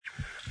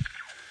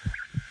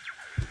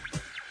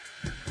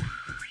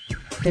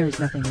There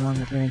is nothing wrong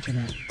with your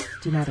internet.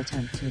 Do not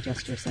attempt to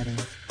adjust your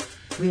settings.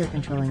 We are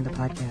controlling the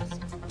podcast.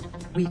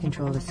 We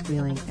control the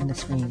squealing and the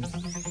screams.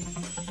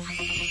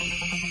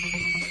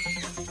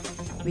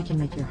 We can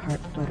make your heart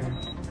flutter,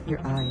 your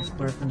eyes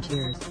blur from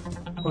tears,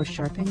 or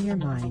sharpen your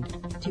mind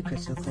to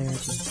crystal clarity.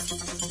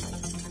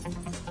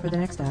 For the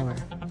next hour,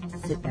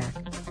 sit back.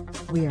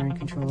 We are in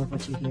control of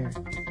what you hear.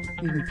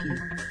 We repeat,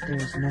 there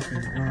is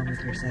nothing wrong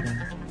with your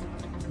settings.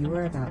 You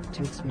are about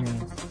to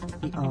experience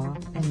the awe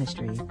and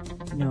mystery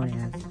known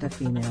as the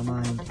female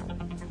mind.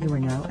 You are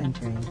now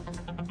entering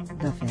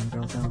the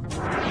Fangirl Zone.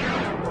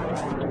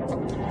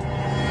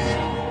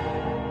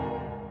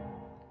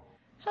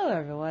 Hello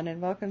everyone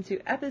and welcome to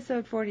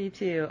episode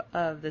 42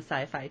 of the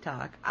Sci-Fi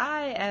Talk.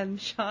 I am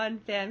Sean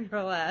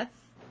Fangirl S.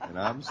 And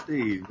I'm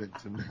Steve, and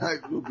tonight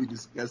we'll be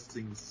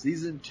discussing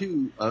season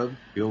 2 of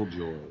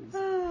Killjoys.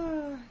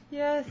 Oh,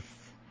 yes.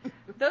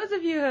 Those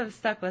of you who have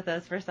stuck with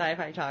us for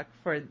Sci-Fi Talk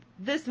for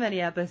this many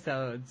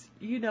episodes,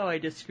 you know I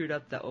just screwed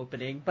up the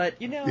opening,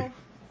 but you know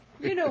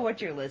what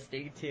you're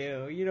listening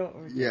to. You know what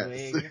we're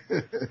doing.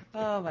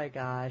 Oh my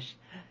gosh.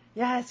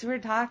 Yes, we're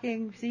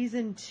talking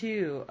season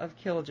 2 of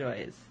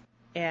Killjoys.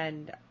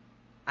 And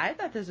I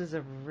thought this was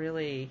a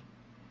really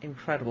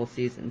incredible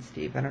season,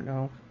 Steve. I don't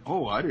know.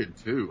 Oh, I did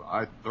too.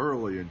 I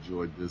thoroughly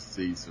enjoyed this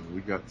season.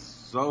 We got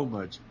so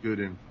much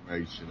good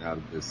information out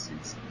of this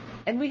season.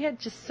 And we had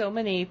just so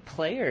many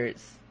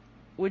players,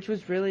 which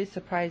was really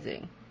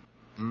surprising.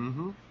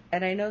 Mm-hmm.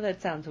 And I know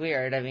that sounds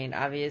weird. I mean,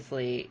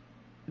 obviously,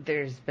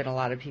 there's been a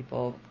lot of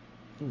people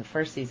in the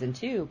first season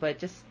too, but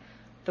just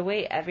the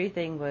way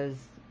everything was,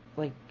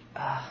 like,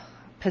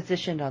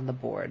 positioned on the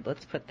board.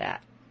 Let's put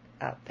that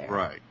out there.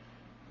 Right.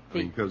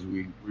 Because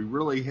we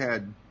really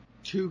had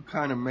two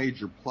kind of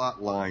major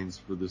plot lines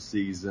for the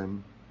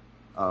season.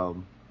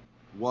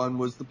 One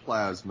was the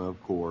plasma,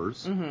 of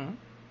course. Mm-hmm.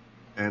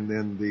 And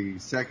then the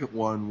second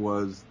one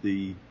was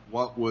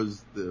what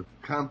was the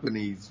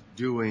companies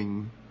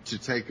doing to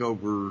take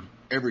over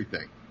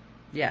everything.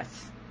 Yes.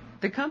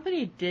 The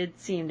company did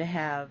seem to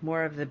have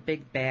more of the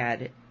big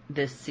bad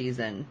this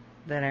season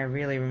than I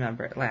really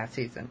remember it last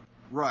season.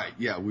 Right,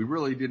 yeah. We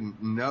really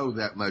didn't know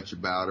that much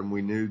about them.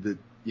 We knew that,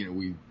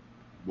 we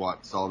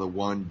saw the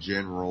one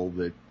general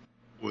that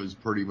was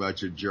pretty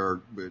much a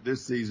jerk, but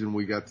this season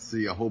we got to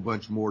see a whole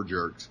bunch more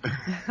jerks.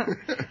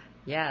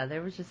 Yeah,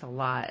 there was just a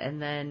lot.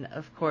 And then,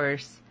 of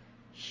course,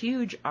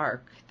 huge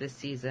arc this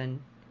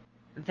season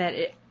that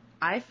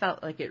I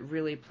felt like it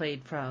really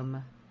played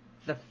from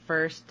the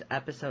first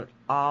episode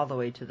all the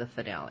way to the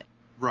finale.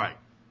 Right.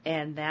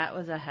 And that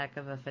was a heck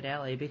of a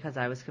finale because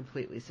I was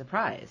completely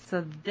surprised.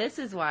 So this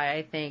is why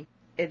I think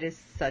it is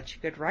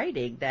such good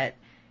writing that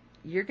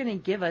you're going to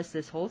give us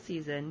this whole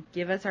season,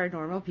 give us our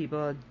normal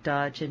people,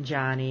 Dutch and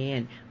Johnny,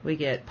 and we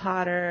get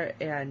Potter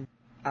and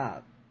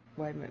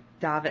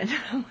Davin.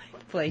 I'm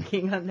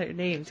blanking on their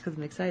names because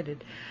I'm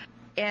excited.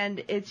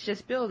 And it's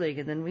just building,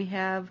 and then we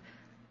have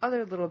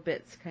other little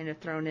bits kind of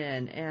thrown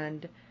in.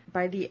 And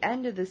by the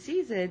end of the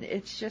season,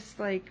 it's just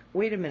like,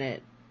 wait a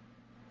minute,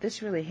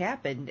 this really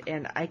happened,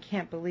 and I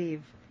can't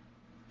believe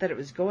that it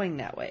was going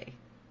that way.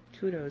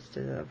 Kudos to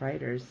the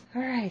writers.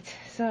 All right,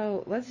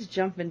 so let's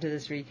jump into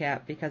this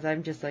recap because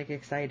I'm just like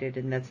excited,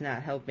 and that's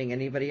not helping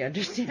anybody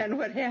understand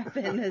what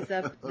happened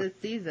this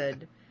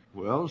season.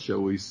 Well, shall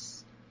we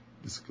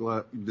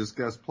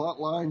discuss plot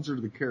lines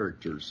or the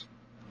characters?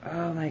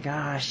 Oh my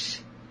gosh,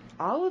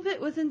 all of it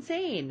was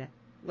insane.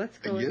 Let's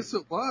go. Yes,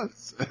 it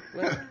was.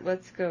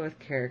 let's go with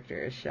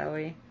characters, shall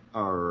we?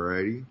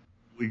 Alrighty.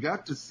 We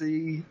got to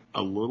see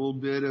a little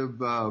bit of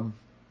Davin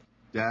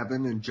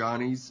and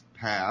Johnny's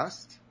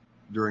past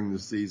during the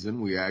season.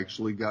 We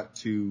actually got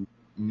to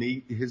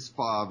meet his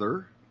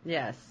father.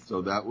 Yes.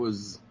 So that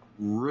was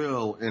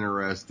real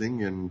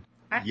interesting. And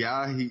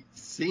he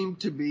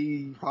seemed to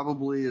be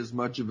probably as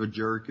much of a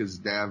jerk as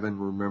Davin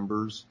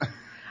remembers. I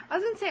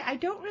was going to say, I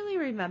don't really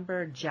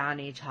remember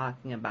Johnny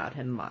talking about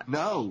him much.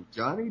 No,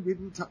 Johnny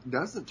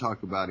doesn't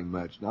talk about him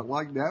much, not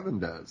like Davin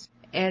does.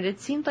 And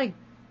it seemed like,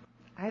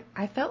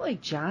 I felt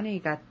like Johnny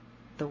got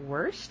the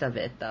worst of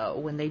it, though,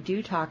 when they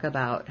do talk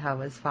about how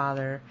his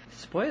father,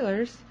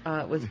 spoilers,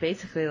 was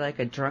basically like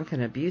a drunk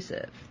and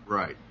abusive.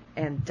 Right.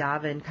 And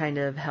Davin kind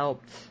of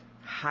helped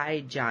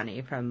hide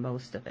Johnny from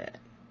most of it.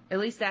 At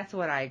least that's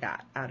what I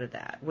got out of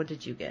that. What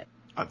did you get?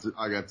 I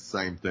got the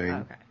same thing.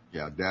 Okay.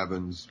 Yeah,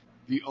 Davin's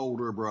the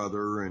older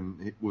brother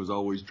and he was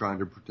always trying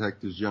to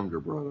protect his younger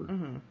brother.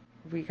 Mm-hmm.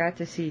 We got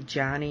to see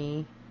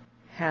Johnny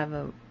have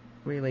a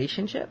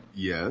relationship.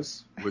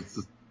 Yes,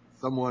 with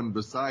someone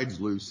besides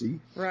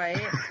Lucy.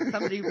 Right.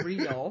 Somebody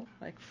real,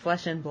 like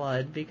flesh and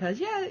blood, because,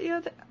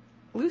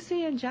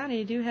 Lucy and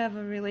Johnny do have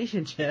a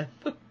relationship.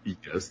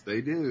 Yes,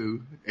 they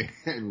do.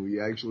 And we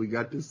actually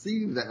got to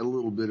see a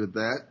little bit of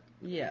that.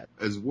 Yeah.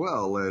 As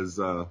well as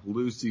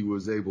Lucy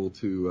was able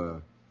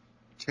to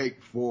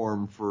take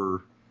form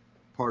for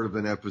part of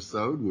an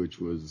episode, which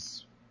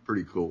was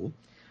pretty cool.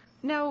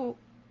 Now,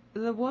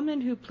 the woman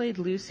who played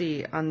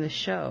Lucy on the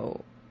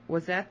show,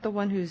 Was that the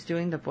one who's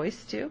doing the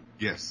voice too?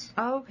 Yes.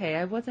 Oh, okay,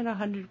 I wasn't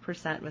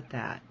 100% with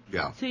that.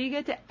 Yeah. So you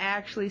get to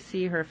actually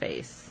see her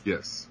face.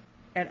 Yes.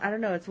 And I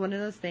don't know, it's one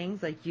of those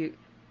things, like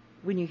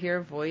when you hear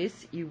a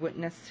voice, you wouldn't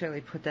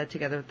necessarily put that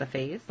together with the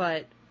face.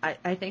 But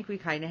I think we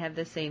kind of have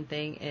the same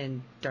thing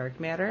in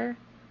Dark Matter,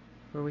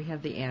 where we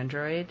have the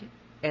android.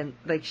 And,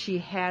 like, she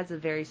has a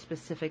very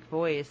specific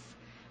voice.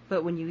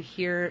 But when you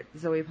hear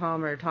Zoe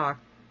Palmer talk,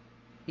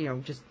 you know,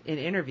 just in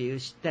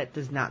interviews, that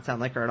does not sound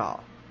like her at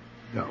all.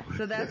 No.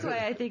 So that's why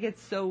I think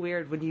it's so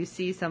weird when you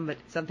see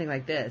something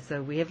like this.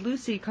 So we have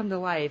Lucy come to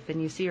life, and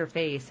you see her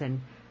face,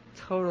 and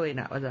totally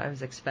not what I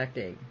was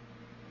expecting.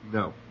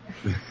 No.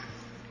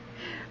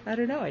 I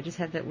don't know. I just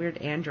had that weird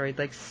android,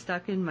 like,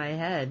 stuck in my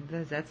head.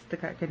 That's the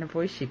kind of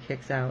voice she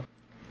kicks out.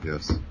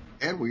 Yes.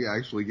 And we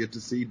actually get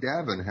to see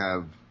D'avin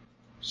have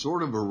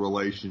sort of a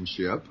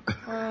relationship.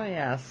 Oh,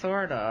 yeah,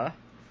 sorta.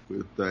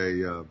 With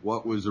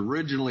what was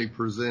originally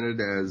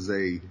presented as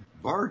a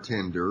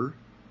bartender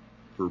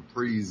for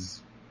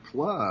Pre's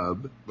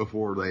club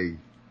before they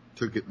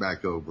took it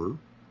back over.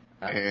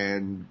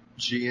 And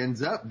she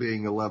ends up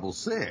being a level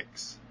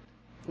 6.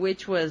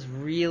 Which was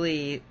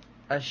really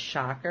a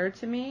shocker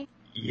to me.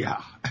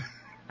 Yeah.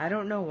 I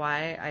don't know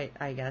why.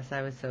 I guess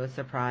I was so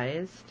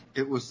surprised.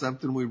 It was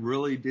something we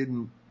really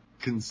didn't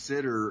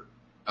consider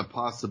a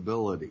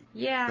possibility.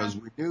 Yeah. Because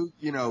we knew,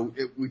 you know,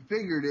 we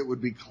figured it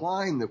would be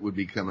Klein that would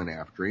be coming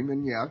after him.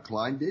 And yeah,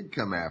 Klein did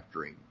come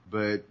after him.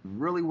 But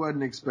really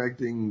wasn't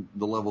expecting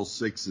the level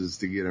 6s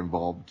to get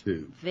involved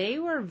too. They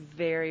were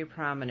very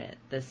prominent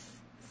this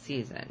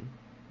season.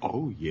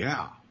 Oh,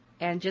 yeah.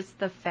 And just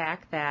the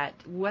fact that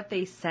what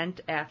they sent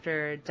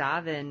after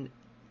D'avin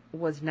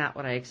was not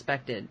what I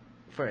expected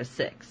for a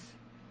 6.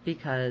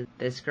 Because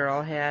this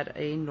girl had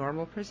a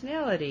normal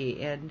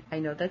personality. And I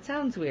know that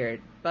sounds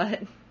weird,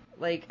 but,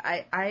 like,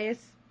 I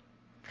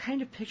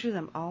kind of picture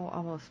them all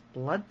almost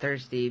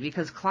bloodthirsty.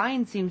 Because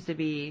Klein seems to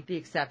be the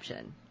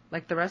exception.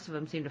 Like, the rest of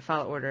them seem to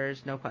follow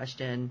orders, no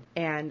question.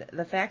 And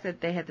the fact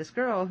that they had this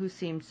girl who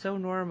seemed so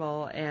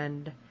normal,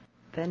 and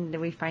then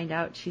we find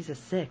out she's a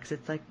 6.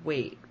 It's like,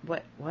 wait,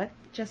 what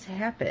just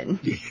happened?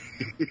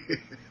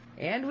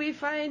 And we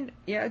find,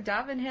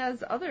 D'avin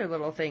has other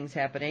little things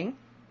happening.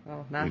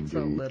 Well, not Indeed. so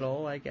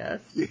little, I guess.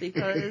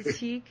 Because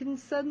he can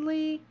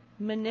suddenly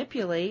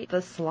manipulate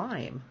the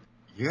slime.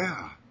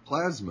 Yeah,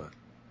 plasma.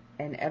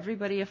 And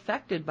everybody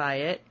affected by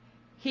it.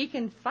 He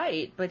can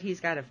fight, but he's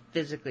got to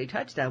physically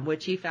touch them,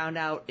 which he found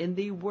out in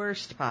the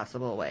worst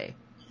possible way.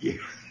 Yeah,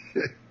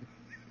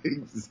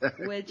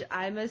 exactly. Which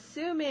I'm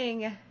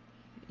assuming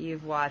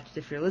you've watched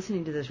if you're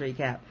listening to this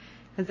recap,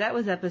 because that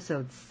was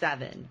episode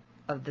 7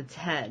 of the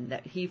 10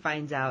 that he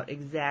finds out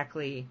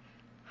exactly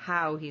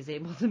how he's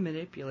able to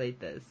manipulate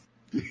this.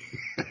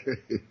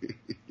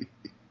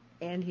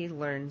 And he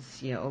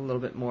learns, a little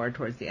bit more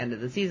towards the end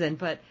of the season.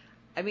 But,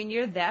 I mean,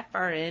 you're that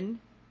far in,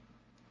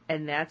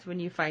 and that's when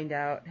you find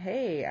out,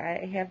 hey,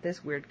 I have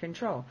this weird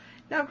control.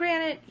 Now,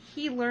 granted,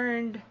 he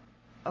learned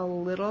a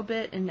little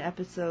bit in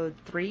episode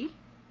 3,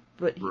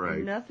 but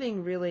Right.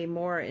 nothing really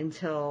more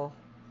until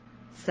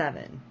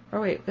 7.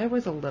 Or wait, there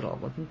was a little,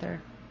 wasn't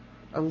there?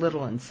 A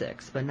little in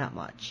 6, but not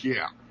much.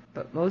 Yeah.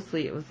 But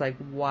mostly it was like,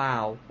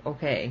 wow,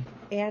 okay.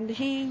 And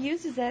he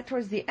uses that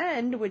towards the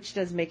end, which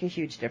does make a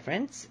huge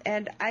difference.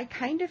 And I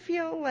kind of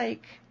feel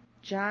like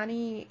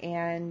Johnny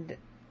and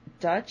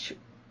Dutch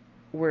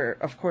were,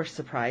 of course,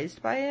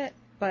 surprised by it.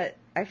 But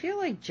I feel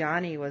like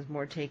Johnny was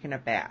more taken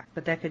aback.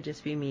 But that could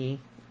just be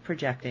me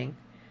projecting.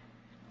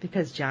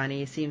 Because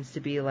Johnny seems to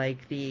be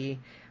like the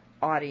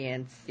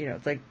audience,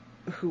 it's like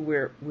who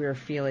we're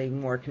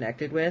feeling more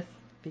connected with.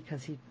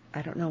 Because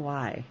I don't know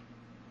why.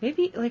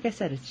 Maybe, like I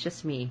said, it's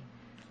just me.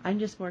 I'm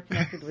just more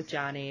connected with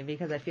Johnny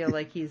because I feel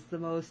like he's the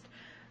most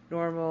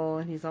normal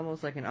and he's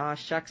almost like an aw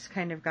shucks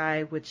kind of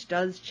guy, which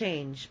does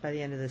change by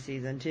the end of the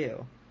season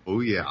too. Oh,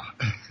 yeah.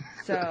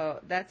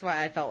 So that's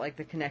why I felt like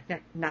the connect,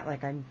 not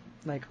like I'm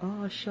like,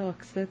 oh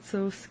shucks, that's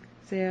so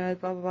sad,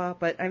 blah, blah, blah.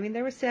 But I mean,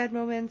 there were sad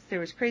moments, there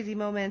was crazy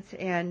moments,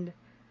 and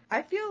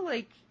I feel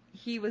like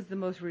he was the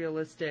most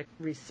realistic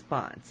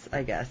response,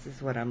 I guess,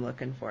 is what I'm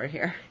looking for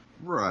here.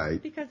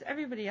 Right. Because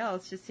everybody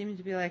else just seems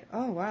to be like,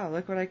 oh, wow,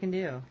 look what I can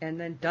do. And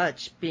then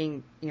Dutch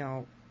being,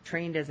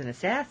 trained as an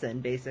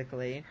assassin,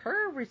 basically,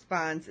 her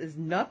response is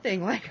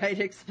nothing like I'd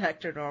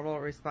expect a normal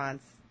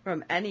response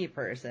from any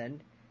person.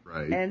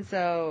 Right. And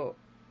so,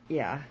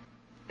 yeah,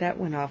 that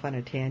went off on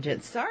a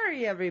tangent.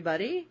 Sorry,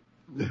 everybody.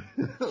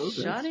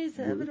 Johnny's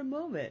having a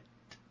moment.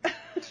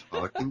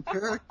 Talking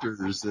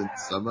characters, and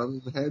some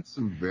of them had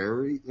some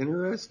very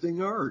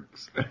interesting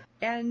arcs.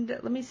 And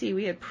let me see,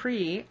 we had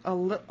Pre a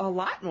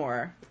lot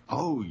more.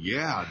 Oh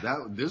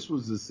yeah, this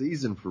was the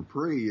season for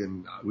Pre,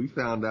 and we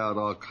found out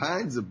all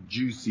kinds of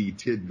juicy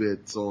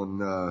tidbits on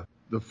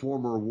the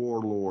former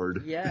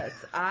warlord. Yes,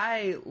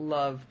 I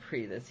love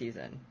Pre this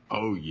season.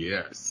 Oh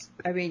yes.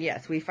 I mean,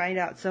 yes, we find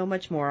out so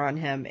much more on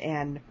him,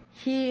 and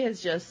he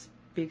has just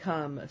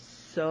become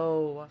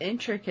so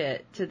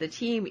intricate to the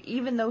team,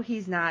 even though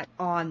he's not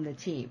on the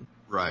team.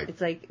 Right.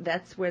 It's like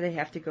that's where they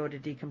have to go to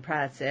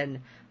decompress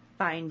and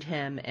find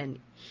him, and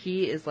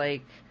he is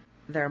like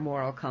their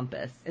moral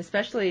compass.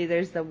 Especially,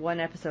 there's the one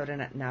episode,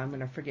 and now I'm going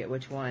to forget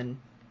which one.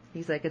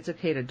 He's like, it's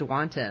okay to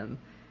want him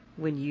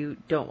when you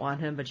don't want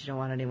him, but you don't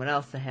want anyone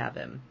else to have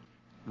him.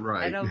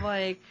 Right. And I'm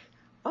like,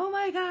 oh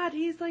my God,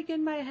 he's like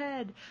in my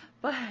head.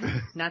 But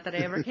not that I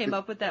ever came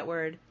up with that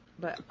word,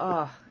 but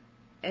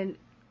and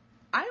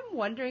I'm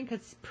wondering,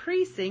 because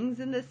Pri sings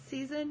in this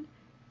season,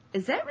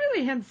 is that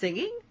really him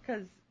singing?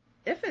 Because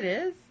if it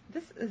is,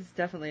 this is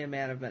definitely a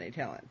man of many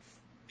talents.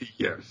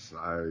 Yes,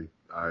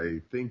 I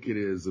think it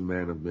is a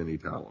man of many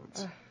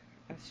talents.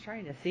 I was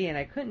trying to see, and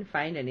I couldn't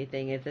find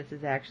anything if this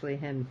is actually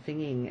him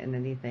singing in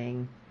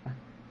anything.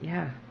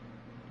 Yeah,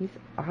 he's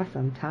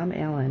awesome. Tom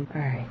Allen.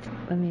 All right,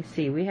 let me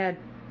see. We had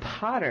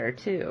Potter,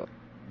 too.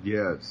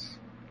 Yes.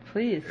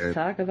 Please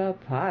talk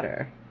about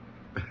Potter.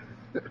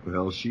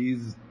 Well,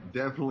 she's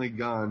definitely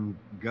gone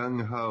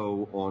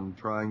gung-ho on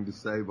trying to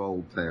save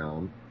Old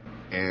Town.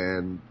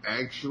 And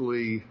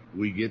actually,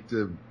 we get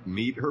to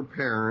meet her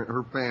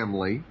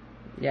family.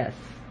 Yes,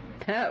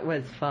 that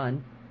was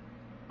fun.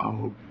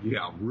 Oh,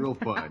 yeah, real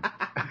fun.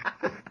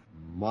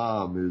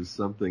 Mom is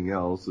something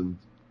else. And,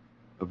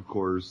 of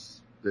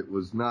course, it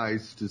was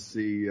nice to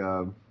see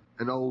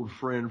an old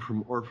friend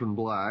from Orphan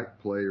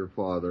Black play her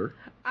father.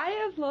 I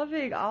am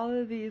loving all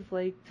of these,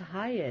 like,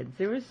 tie-ins.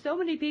 There were so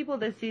many people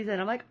this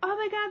season. I'm like, oh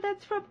my God,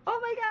 that's from, oh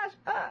my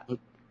gosh.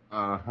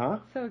 Uh-huh.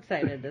 So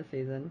excited this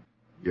season.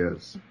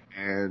 Yes.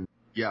 And,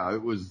 yeah,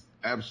 it was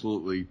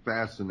absolutely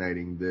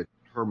fascinating that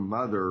her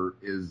mother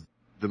is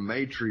the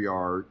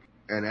matriarch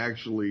and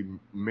actually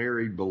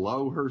married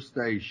below her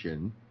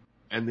station,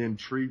 and then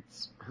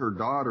treats her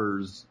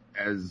daughters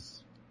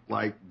as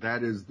like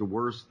that is the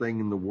worst thing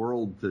in the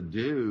world to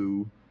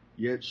do,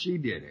 yet she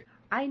did it.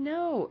 I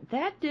know.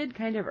 That did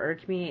kind of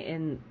irk me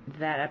in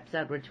that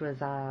episode, which was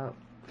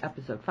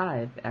episode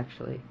 5,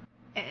 actually.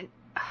 And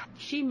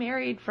she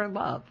married for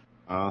love.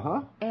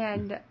 Uh-huh.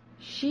 And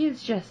she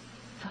is just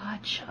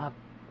such a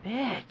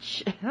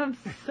bitch. I'm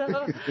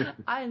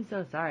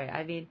so sorry.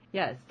 I mean,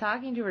 yes,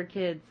 talking to her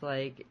kids,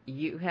 like,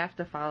 you have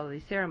to follow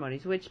these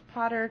ceremonies, which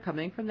Potter,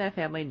 coming from that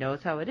family,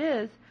 knows how it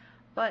is,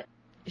 but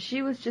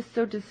she was just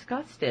so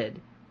disgusted.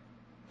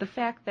 The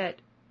fact that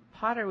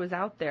Potter was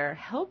out there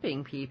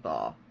helping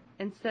people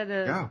instead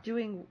of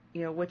doing,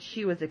 what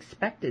she was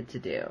expected to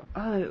do.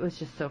 Oh, it was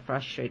just so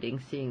frustrating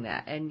seeing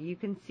that. And you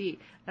can see,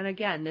 and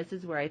again, this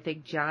is where I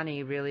think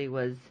Johnny really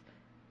was,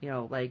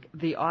 like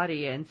the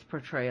audience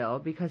portrayal,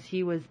 because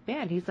he was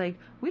banned. He's like,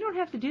 we don't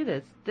have to do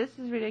this. This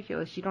is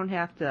ridiculous. You don't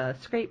have to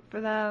scrape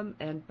for them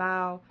and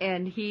bow.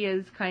 And he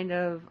is kind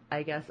of,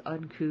 I guess,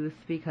 uncouth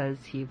because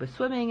he was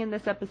swimming in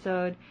this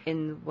episode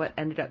in what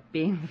ended up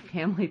being the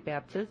family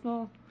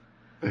baptismal.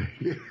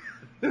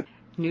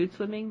 Nude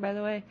swimming, by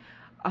the way.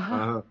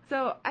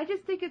 So I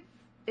just think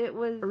it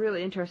was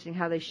really interesting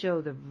how they show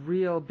the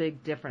real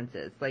big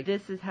differences. Like,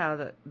 this is how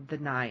the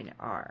 9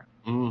 are.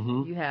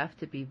 Mm-hmm. You have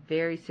to be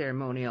very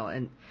ceremonial,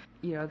 and,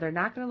 they're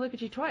not going to look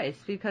at you twice,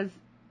 because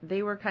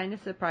they were kind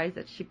of surprised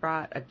that she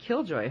brought a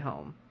Killjoy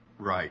home.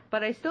 Right.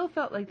 But I still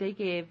felt like they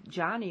gave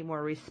Johnny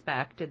more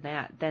respect in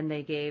that than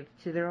they gave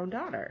to their own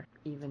daughter,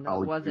 even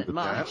though it wasn't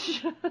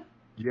much.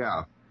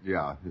 Yeah,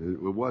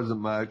 it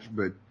wasn't much,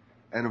 but,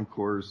 and of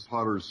course,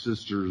 Potter's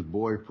sister's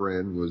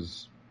boyfriend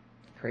was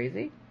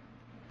crazy.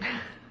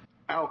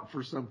 Out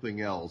for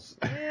something else.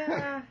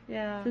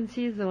 Yeah. Since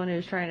he's the one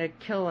who's trying to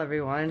kill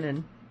everyone,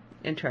 and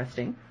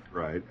interesting.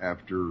 Right,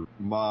 after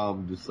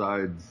Mom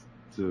decides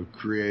to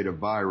create a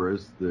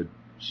virus that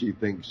she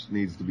thinks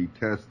needs to be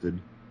tested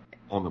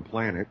on the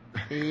planet.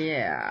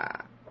 Yeah.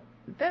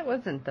 That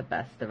wasn't the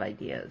best of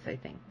ideas, I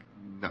think.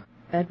 No.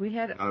 And we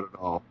had... Not at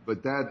all.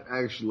 But that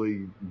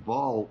actually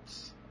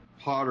vaults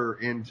Potter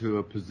into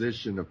a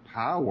position of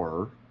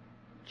power.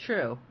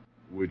 True.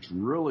 Which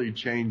really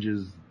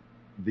changes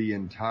the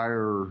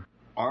entire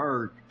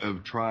arc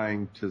of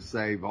trying to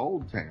save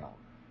Old Town,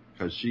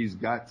 because she's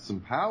got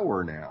some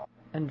power now.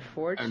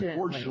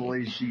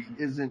 Unfortunately, she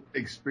isn't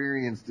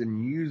experienced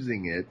in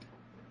using it.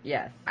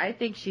 Yes, I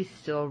think she's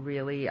still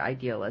really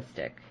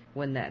idealistic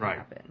when that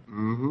happened.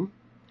 Mm-hmm.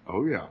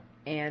 Oh, yeah.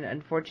 And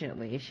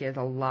unfortunately, she has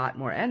a lot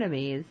more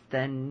enemies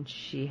than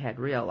she had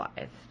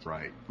realized.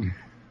 Right.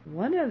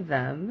 One of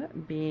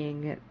them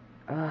being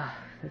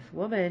this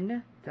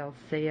woman,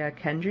 Dulcea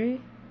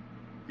Kendry.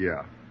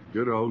 Yeah.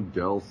 Good old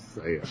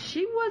Dulcea.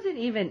 She wasn't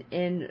even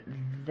in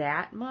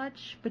that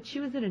much, but she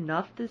was in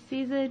enough this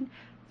season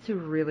to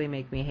really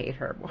make me hate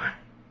her more.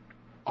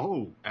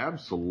 Oh,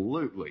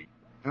 absolutely.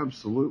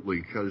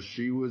 Absolutely, because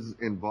she was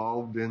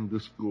involved in the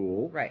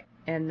school. Right.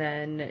 And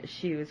then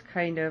she was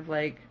kind of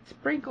like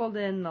sprinkled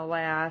in the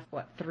last,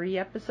 3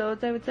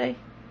 episodes, I would say?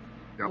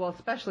 Yep. Well,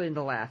 especially in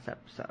the last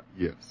episode.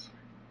 Yes.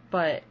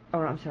 But,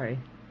 I'm sorry.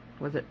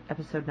 Was it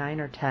episode 9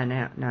 or 10?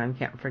 Now I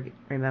can't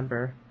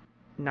remember.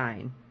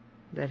 9.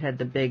 That had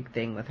the big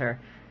thing with her.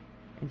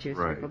 And she was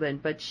sprinkled in.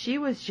 But she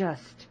was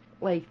just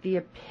like the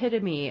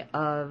epitome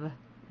of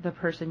the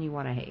person you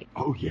want to hate.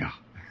 Oh, yeah.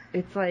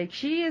 It's like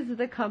she is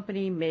the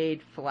company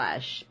made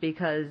flesh,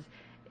 because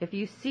if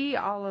you see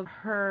all of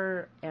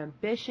her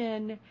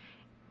ambition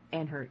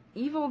and her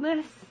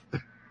evilness,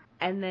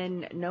 and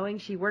then knowing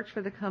she worked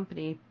for the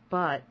company,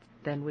 but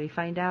then we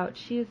find out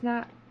she is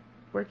not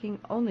working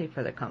only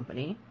for the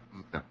company.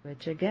 No.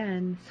 Which,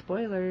 again,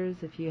 spoilers,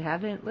 if you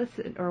haven't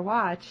listened or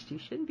watched, you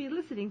shouldn't be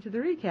listening to the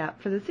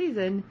recap for the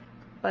season.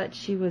 But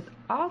she was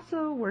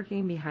also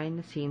working behind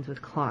the scenes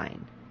with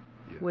Klein,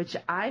 Yes. which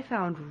I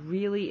found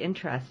really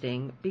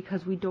interesting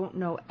because we don't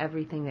know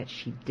everything that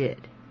she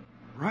did.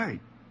 Right.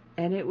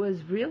 And it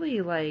was really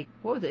like,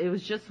 what was it? It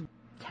was just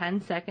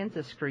 10 seconds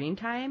of screen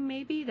time,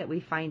 maybe, that we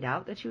find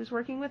out that she was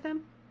working with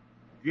him?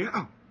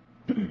 Yeah.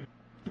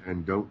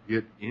 And don't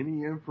get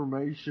any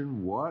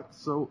information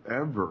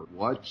whatsoever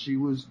what she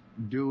was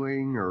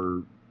doing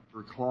or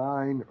for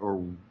Klein or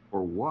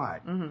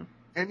what. Mm-hmm.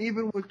 And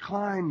even with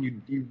Klein,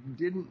 you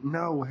didn't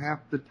know half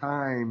the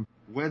time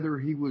whether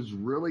he was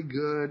really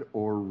good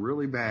or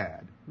really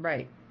bad.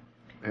 Right.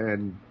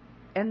 And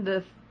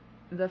the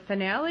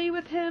finale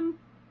with him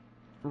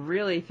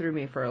really threw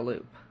me for a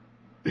loop.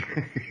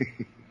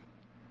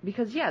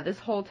 Because, yeah, this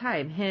whole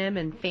time, him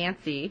and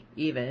Fancy,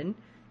 even,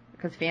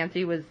 because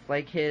Fancy was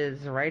like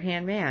his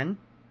right-hand man.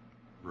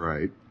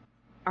 right.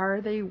 Are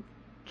they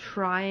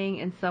trying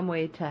in some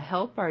way to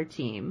help our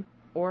team,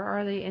 or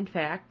are they, in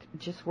fact,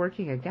 just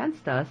working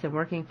against us and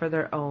working for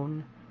their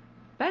own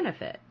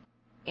benefit?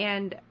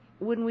 And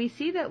when we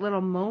see that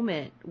little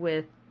moment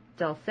with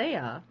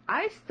Dulcea,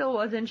 I still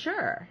wasn't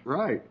sure.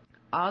 Right.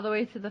 All the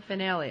way to the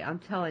finale, I'm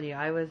telling you,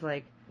 I was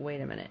like,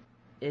 wait a minute.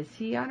 Is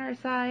he on our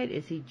side?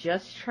 Is he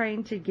just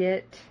trying to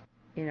get,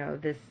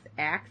 this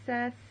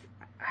access?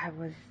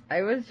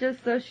 I was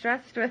just so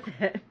stressed with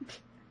it.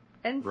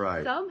 And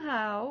Right.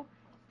 somehow,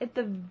 at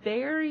the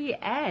very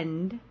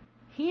end,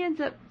 he ends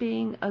up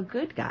being a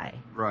good guy,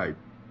 Right.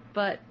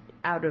 but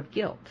out of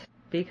guilt.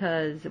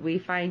 Because we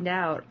find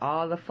out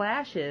all the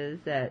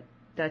flashes that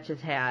Duchess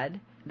had,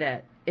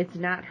 that it's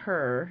not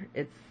her,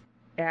 it's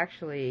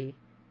actually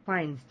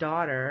Klein's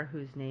daughter,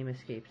 whose name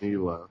escapes me.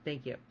 Anila.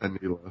 Thank you.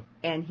 Anila.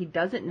 And he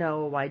doesn't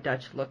know why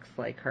Dutch looks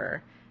like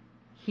her.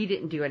 He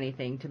didn't do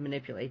anything to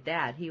manipulate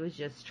that. He was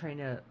just trying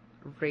to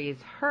raise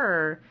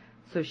her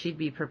so she'd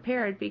be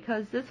prepared,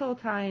 because this whole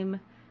time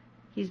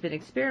he's been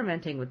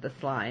experimenting with the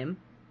slime,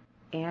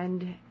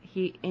 and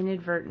he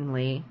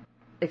inadvertently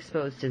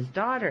exposed his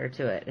daughter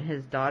to it. And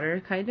his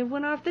daughter kind of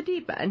went off the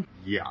deep end.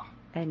 Yeah.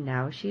 And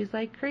now she's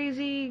like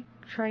crazy,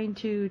 trying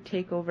to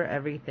take over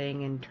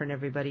everything and turn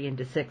everybody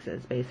into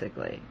sixes,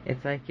 basically.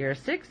 It's like, you're a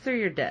six or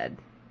you're dead.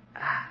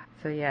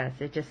 So yes,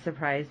 it just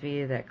surprised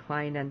me that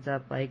Klein ends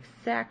up like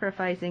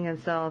sacrificing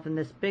himself in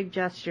this big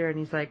gesture, and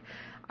he's like,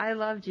 I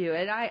loved you.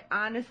 And I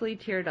honestly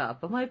teared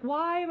up. I'm like,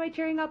 why am I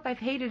tearing up? I've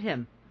hated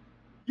him.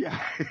 Yeah.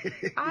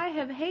 I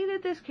have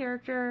hated this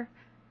character,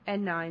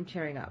 and now I'm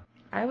tearing up.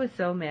 I was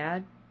so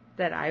mad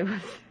that I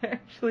was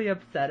actually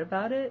upset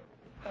about it.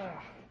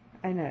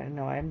 I don't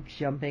know, I'm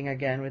jumping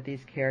again with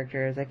these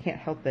characters. I can't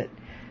help it.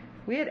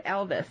 We had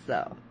Elvis,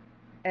 though.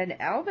 And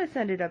Elvis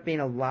ended up being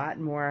a lot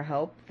more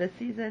help this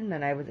season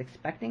than I was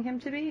expecting him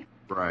to be.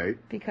 Right.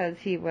 Because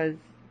he was,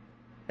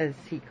 as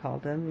he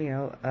called him,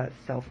 a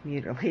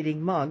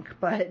self-mutilating monk.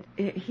 But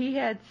he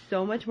had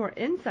so much more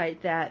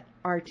insight that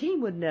our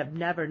team would have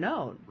never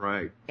known.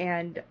 Right.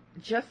 And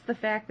just the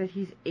fact that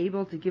he's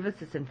able to give us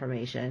this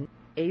information,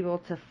 able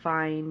to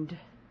find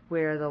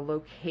where the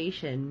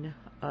location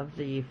of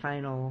the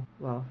final,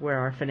 where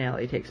our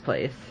finale takes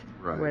place,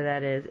 Right. where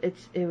that is,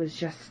 it was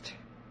just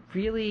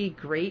really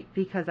great,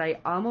 because I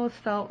almost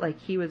felt like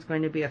he was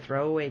going to be a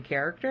throwaway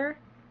character,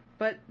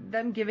 but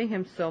them giving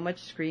him so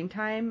much screen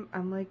time,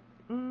 I'm like,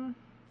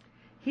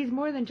 he's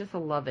more than just a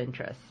love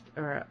interest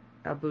or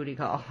a booty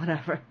call,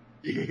 whatever.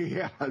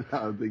 Yeah, I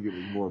think it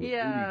was more of a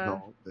Yeah.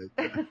 booty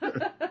call.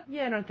 But,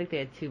 Yeah, I don't think they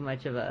had too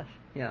much of a,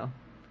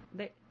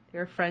 they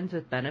were friends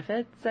with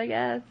benefits, I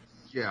guess.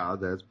 yeah,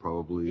 that's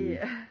probably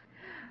Yeah.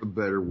 a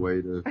better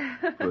way to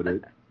put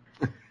it.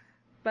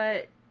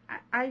 But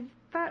I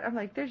thought, I'm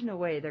like, there's no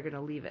way they're going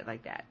to leave it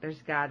like that.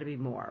 There's got to be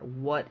more.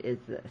 What is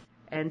this?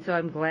 And so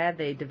I'm glad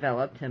they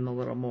developed him a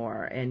little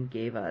more and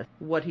gave us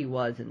what he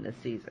was in this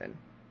season.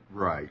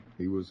 Right.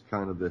 He was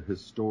kind of the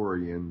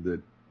historian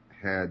that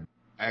had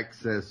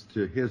access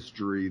to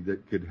history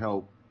that could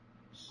help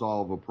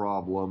solve a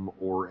problem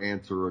or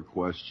answer a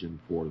question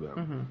for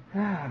them.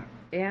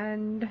 Mm-hmm.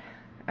 And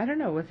I don't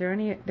know, was there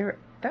any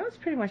that was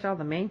pretty much all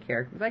the main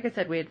characters. Like I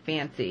said, we had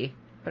Fancy,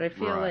 but I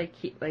feel Right.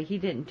 like he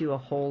didn't do a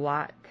whole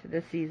lot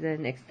this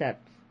season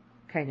except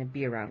kind of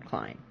be around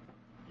Klein.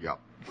 Yep.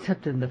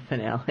 Except in the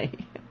finale.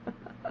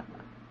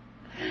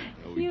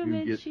 We do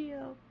Human get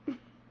shield.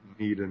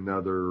 meet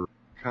another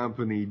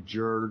company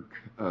jerk,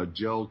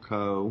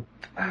 Jelko,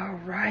 Oh,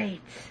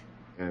 right.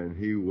 and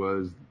he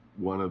was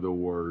one of the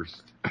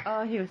worst.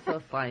 Oh, he was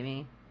so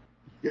slimy.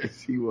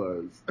 Yes, he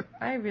was.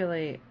 I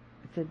really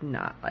did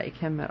not like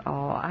him at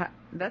all.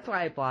 That's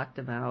why I blocked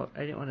him out.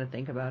 I didn't want to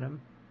think about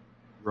him.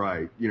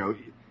 Right.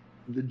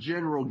 The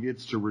general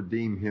gets to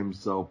redeem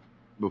himself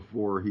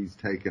before he's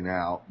taken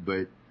out,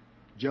 but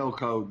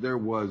Jelko, there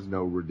was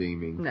no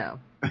redeeming No.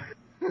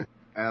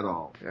 at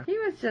all. He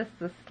was just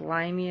the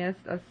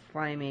slimiest of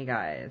slimy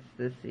guys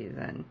this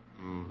season.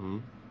 Mm-hmm.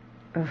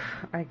 Ugh,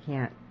 I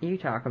can't. You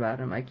talk about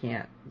him, I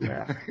can't.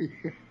 Ugh.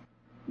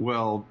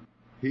 Well,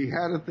 he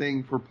had a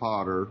thing for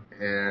Potter,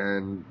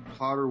 and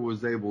Potter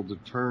was able to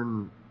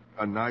turn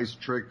a nice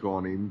trick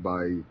on him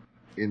by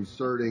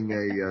inserting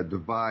a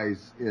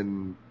device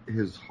in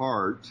his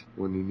heart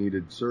when he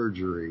needed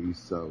surgery.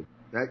 So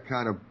that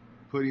kind of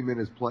put him in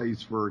his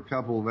place for a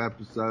couple of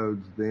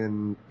episodes.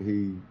 Then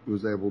he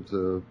was able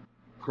to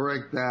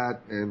correct that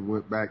and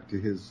went back to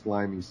his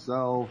slimy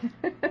self.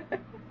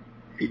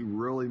 He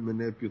really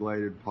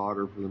manipulated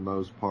Potter for the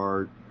most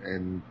part.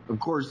 And of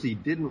course he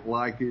didn't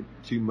like it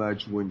too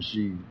much when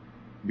she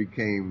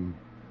became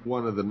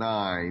one of the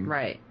 9.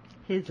 Right.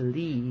 His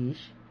liege.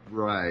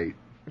 Right.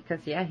 Because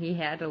yeah, he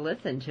had to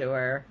listen to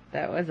her.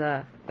 That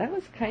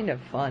was kind of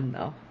fun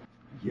though.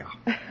 Yeah.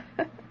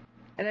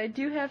 And I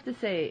do have to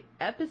say,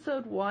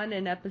 episode 1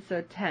 and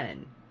episode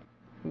 10,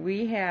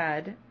 we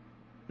had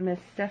Miss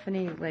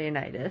Stephanie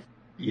Leonidas.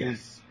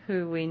 Yes.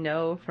 Who we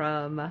know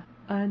from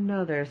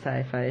another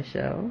sci-fi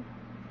show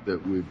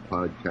that we've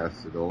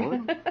podcasted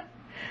on.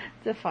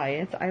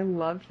 Defiance. I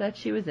loved that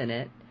she was in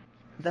it.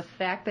 The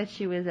fact that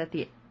she was at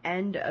the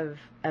end of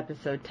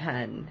episode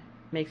 10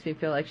 makes me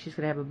feel like she's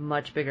going to have a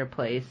much bigger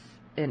place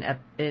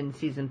in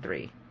season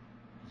 3.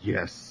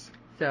 Yes.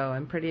 So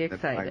I'm pretty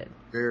excited.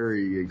 I'm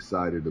very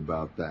excited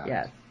about that.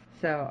 Yes.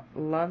 So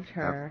loved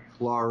her.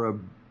 Clara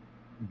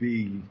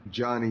B.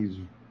 Johnny's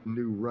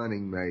new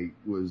running mate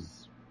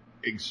was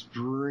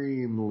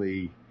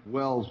extremely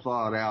well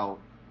thought out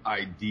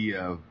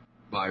idea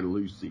by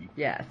Lucy.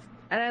 Yes.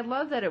 And I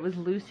love that it was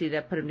Lucy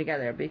that put them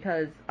together,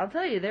 because I'll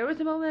tell you, there was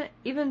a moment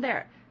even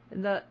there,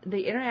 the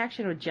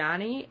interaction with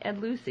Johnny and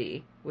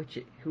Lucy,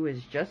 who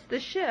is just the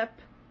ship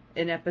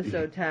in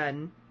episode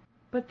 10,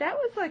 but that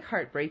was like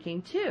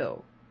heartbreaking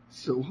too.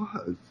 So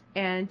was.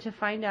 And to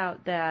find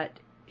out that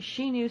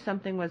she knew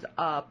something was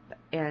up,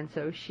 and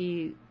so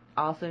she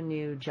also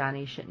knew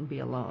Johnny shouldn't be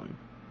alone.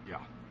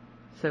 Yeah.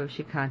 So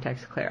she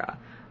contacts Clara.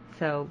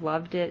 So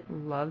loved it.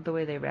 Loved the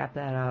way they wrapped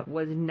that up.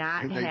 Was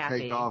not and they happy.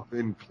 take off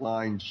in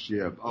Klein's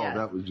ship. Oh, yes.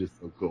 That was just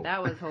so cool.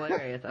 That was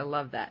hilarious. I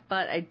love that.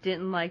 But I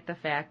didn't like the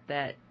fact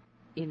that,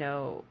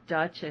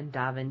 Dutch and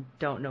Davin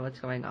don't know what's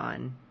going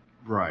on.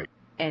 Right.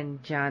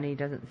 And Johnny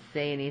doesn't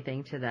say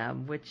anything to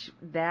them, which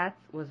that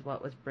was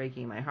what was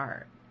breaking my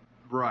heart.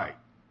 Right.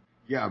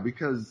 Yeah,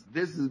 because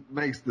this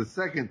makes the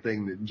second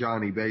thing that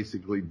Johnny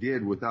basically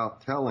did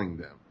without telling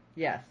them.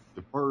 Yes.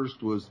 The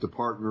first was to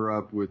partner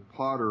up with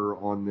Potter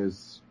on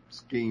this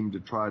scheme to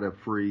try to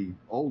free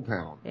Old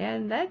Town.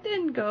 And that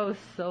didn't go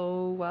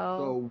so well.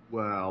 So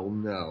well,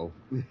 no.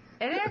 It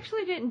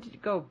actually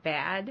didn't go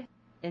bad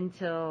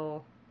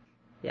until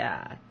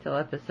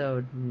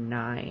episode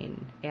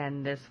 9.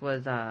 And this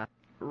was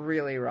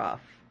really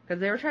rough.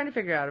 Because they were trying to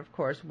figure out, of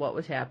course, what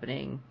was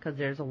happening. Because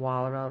there's a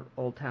wall around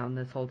Old Town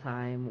this whole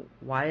time.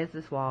 Why is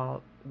this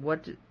wall? Why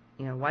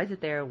is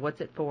it there?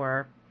 What's it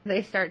for?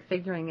 They start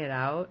figuring it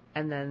out,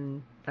 and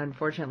then,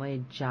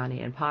 unfortunately, Johnny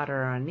and Potter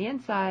are on the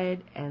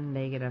inside, and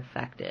they get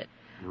affected.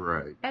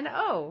 Right. And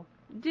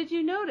did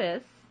you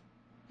notice,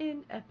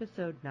 in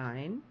episode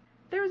 9,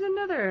 there was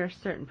another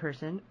certain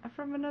person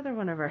from another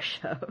one of our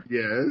shows?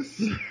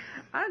 Yes.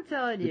 I'm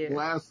telling you. It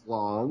lasts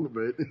long,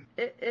 but...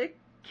 It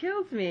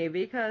kills me,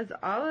 because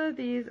all of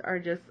these are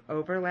just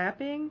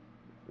overlapping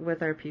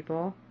with our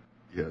people.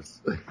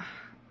 Yes.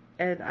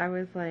 And I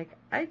was like,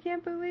 I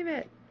can't believe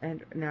it.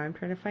 And now I'm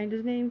trying to find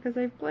his name because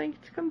I've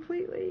blanked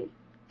completely.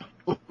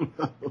 Oh,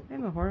 no.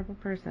 I'm a horrible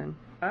person.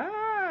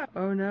 Oh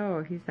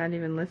no, he's not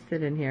even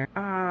listed in here.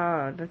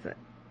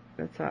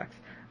 That sucks.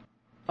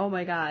 Oh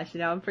my gosh,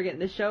 now I'm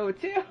forgetting the show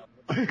too.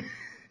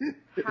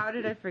 How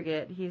did I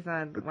forget? He's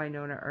on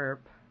Winona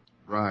Earp.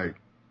 Right.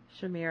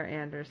 Shamir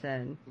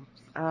Anderson.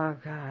 Oh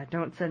god,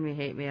 don't send me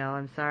hate mail.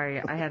 I'm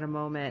sorry. I had a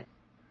moment.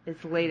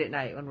 It's late at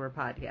night when we're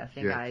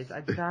podcasting, yes. guys.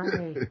 I'm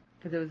sorry.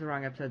 Because it was the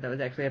wrong episode. That was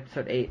actually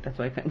episode 8. That's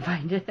why I couldn't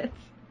find it.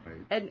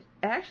 Right. And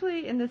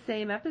actually, in the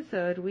same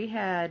episode, we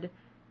had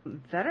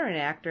veteran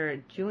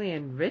actor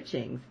Julian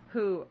Richings,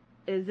 who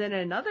is in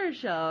another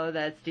show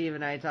that Steve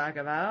and I talk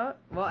about.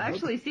 Well,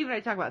 actually, Steve and I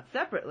talk about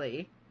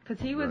separately,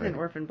 because he was in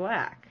Orphan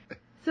Black.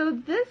 So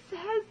this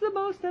has the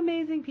most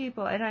amazing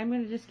people, and I'm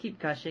going to just keep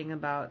gushing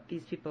about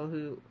these people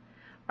who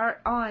are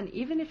on,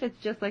 even if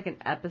it's just like an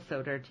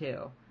episode or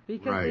two.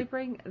 Because they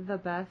bring the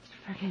best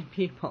freaking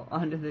people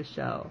onto the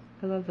show.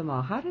 I love them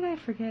all. How did I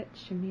forget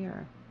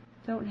Shamir?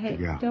 Don't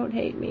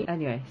hate me.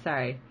 Anyway,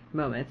 sorry.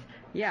 Moments.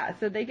 Yeah,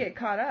 so they get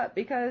caught up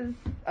because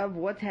of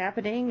what's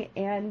happening,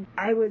 and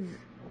I was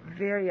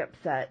very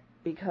upset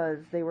because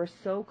they were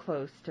so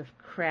close to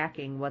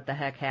cracking what the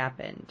heck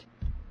happened.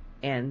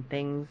 And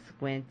things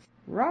went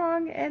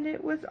wrong, and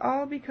it was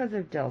all because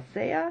of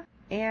Dulcea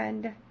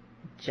and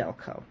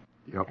Jelko.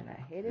 Yep. And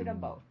I hated them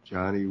both.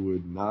 Johnny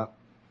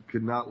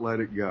could not let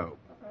it go.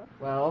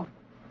 Well,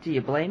 do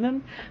you blame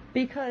him?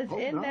 Because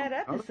that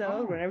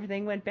episode, when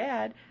everything went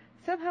bad,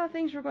 somehow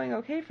things were going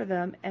okay for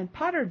them, and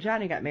Potter and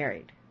Johnny got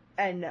married.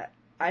 And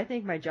I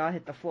think my jaw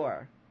hit the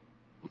floor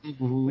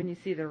when you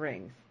see the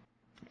rings.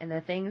 and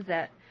the things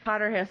that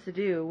Potter has to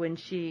do when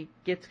she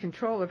gets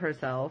control of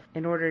herself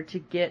in order to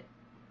get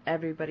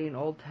everybody in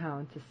Old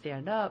Town to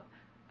stand up.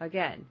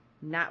 Again,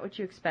 not what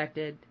you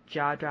expected,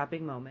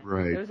 jaw-dropping moment.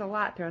 Right. There was a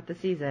lot throughout the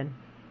season.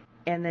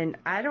 And then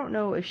I don't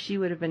know if she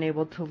would have been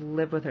able to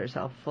live with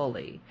herself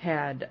fully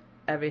had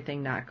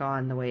everything not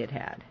gone the way it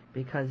had.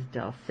 Because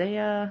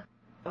Dulcea,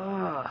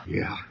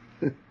 Yeah.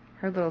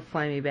 her little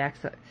slimy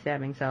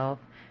backstabbing self,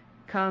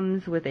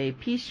 comes with a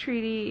peace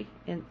treaty,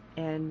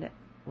 and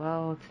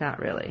well, it's not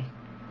really.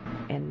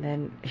 And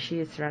then she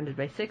is surrounded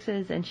by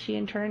sixes, and she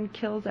in turn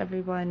kills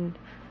everyone,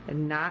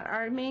 and not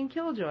our main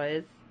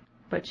killjoys,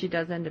 but she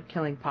does end up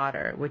killing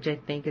Potter, which I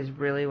think is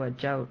really what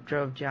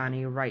drove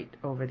Johnny right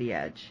over the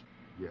edge.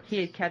 Yes.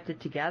 He had kept it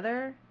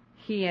together.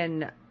 He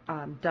and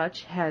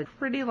Dutch had a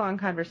pretty long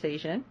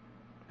conversation,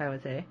 I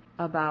would say,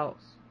 about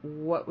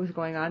what was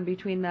going on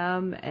between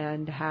them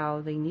and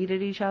how they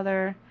needed each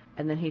other.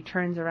 And then he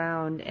turns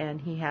around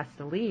and he has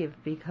to leave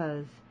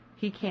because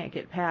he can't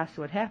get past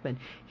what happened.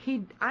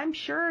 I'm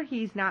sure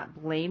he's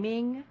not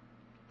blaming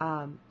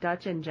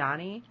Dutch and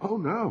Johnny. Oh,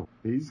 no.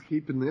 He's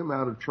keeping them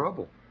out of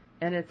trouble.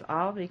 And it's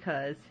all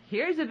because,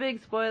 here's a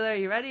big spoiler.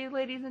 You ready,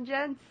 ladies and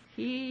gents?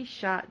 He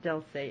shot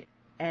Dulcea,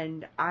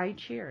 and I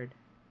cheered.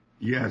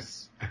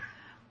 Yes.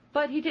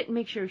 But he didn't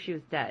make sure she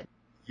was dead.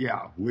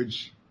 Yeah,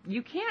 which...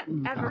 You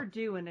can't ever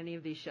do in any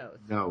of these shows.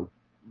 No.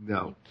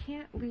 You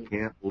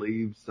can't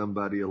leave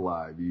somebody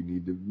alive. You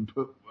need to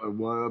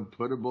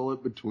put a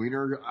bullet between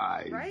her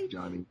eyes, right?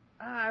 Johnny.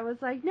 I was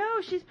like,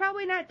 no, she's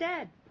probably not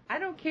dead. I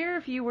don't care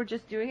if you were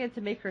just doing it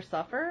to make her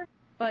suffer,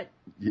 but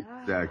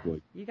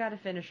Exactly. You got to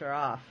finish her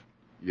off.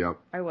 Yep.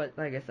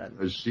 Like I said.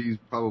 She's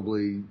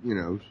probably,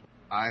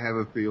 I have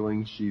a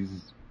feeling she's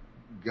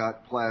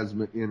got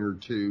plasma in her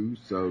too,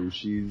 so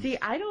she's... See,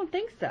 I don't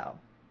think so.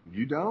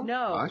 You don't?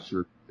 No. I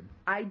sure did.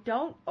 I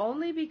don't,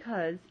 only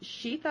because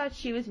she thought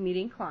she was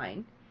meeting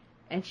Klein,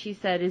 and she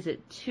said, is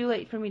it too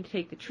late for me to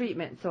take the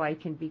treatment so I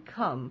can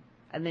become?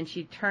 And then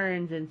she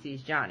turns and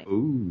sees Johnny.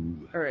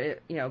 Ooh. Or,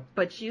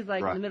 but she's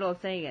like Right. in the middle of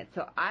saying it.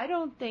 So I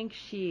don't think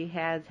she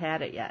has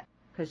had it yet,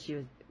 because she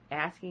was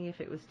asking if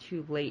it was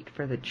too late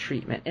for the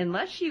treatment,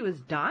 unless she was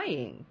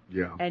dying.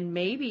 Yeah. And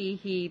maybe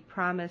he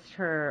promised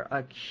her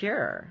a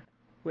cure,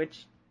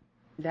 which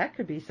that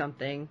could be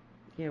something,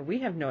 we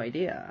have no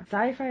idea.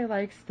 Sci-fi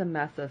likes to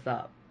mess us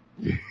up.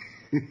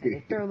 And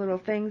they throw little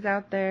things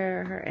out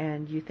there,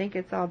 and you think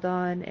it's all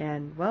done,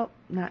 and, well,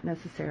 not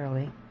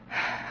necessarily.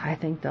 I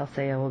think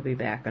Dulcea will be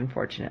back,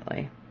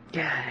 unfortunately.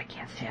 God, I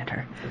can't stand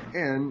her.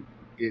 And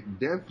it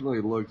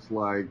definitely looks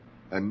like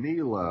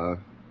Anila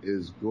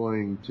is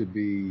going to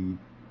be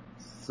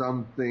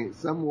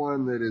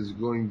someone that is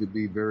going to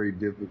be very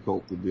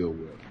difficult to deal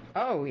with.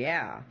 Oh,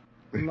 yeah.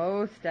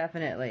 Most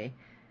definitely.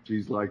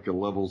 She's like a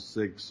level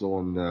 6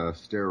 on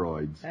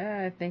steroids.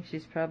 I think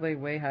she's probably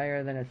way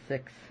higher than a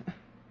 6.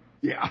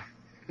 Yeah.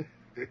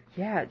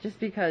 Yeah, just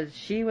because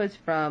she was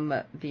from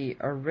the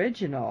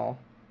original,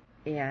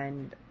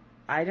 and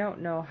I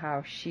don't know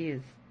how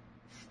she's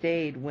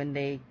stayed when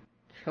they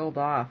killed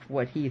off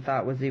what he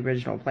thought was the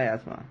original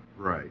plasma.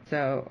 Right.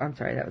 So, I'm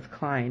sorry, that was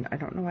Klein. I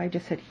don't know why I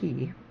just said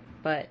he.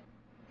 But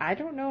I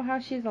don't know how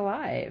she's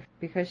alive,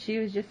 because she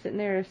was just sitting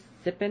there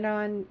sipping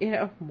on,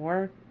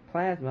 more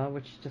plasma,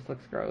 which just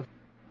looks gross.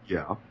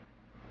 Yeah.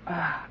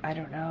 I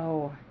don't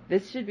know.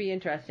 This should be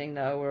interesting,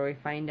 though, where we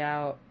find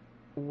out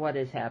what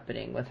is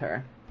happening with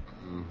her.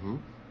 Mm-hmm.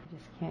 I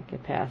just can't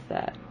get past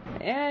that.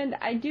 And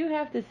I do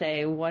have to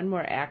say, one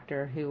more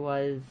actor who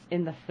was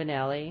in the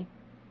finale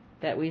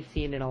that we've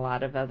seen in a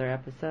lot of other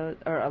episodes,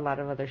 or a lot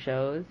of other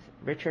shows,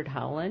 Richard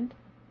Howland.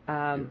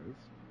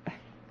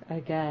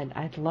 Again,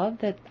 I love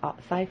that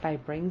Sci-Fi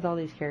brings all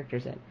these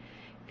characters in.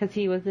 Because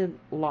he was in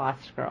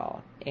Lost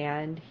Girl,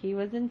 and he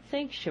was in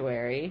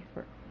Sanctuary.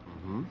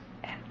 Mm-hmm.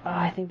 And,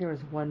 I think there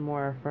was one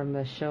more from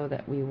the show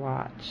that we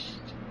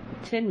watched.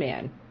 Tin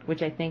Man,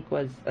 which I think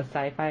was a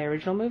Sci-Fi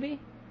original movie.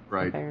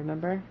 Right. If I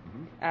remember.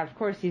 Mm-hmm. Of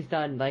course, he's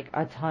done,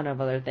 a ton of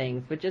other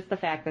things, but just the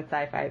fact that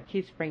Sci-Fi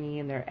keeps bringing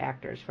in their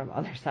actors from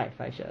other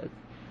Sci-Fi shows.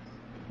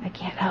 I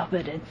can't help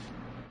it.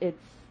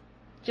 It's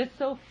just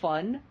so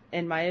fun,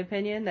 in my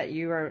opinion, that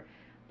you are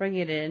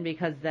bringing it in,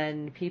 because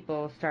then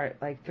people start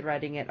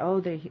threading it.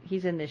 Oh,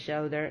 he's in this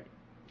show.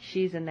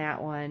 She's in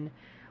that one.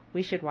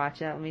 We should watch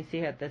that. Let me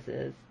see what this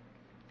is.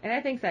 And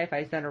I think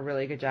Sci-Fi's done a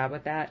really good job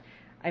with that.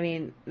 I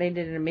mean, they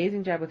did an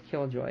amazing job with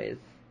Killjoys.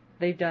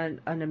 They've done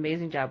an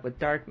amazing job with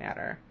Dark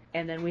Matter.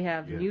 And then we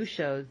have new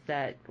shows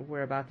that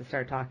we're about to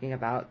start talking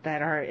about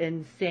that are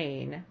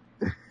insane.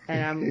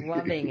 And I'm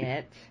loving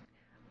it.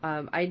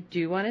 I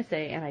do want to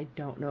say, and I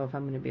don't know if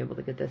I'm going to be able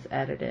to get this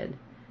edited.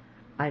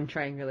 I'm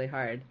trying really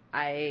hard.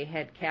 I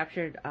had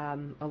captured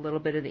a little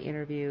bit of the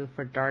interview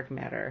for Dark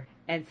Matter,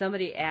 and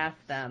somebody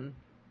asked them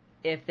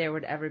if there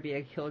would ever be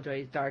a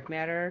Killjoys Dark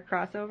Matter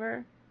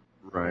crossover.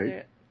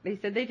 Right. They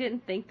said they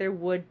didn't think there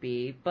would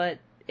be, but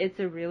it's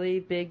a really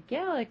big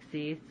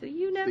galaxy, so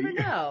you never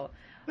know.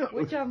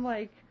 Which I'm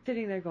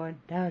sitting there going,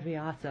 that would be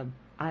awesome.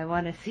 I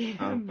want to see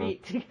them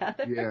meet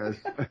together. Yes.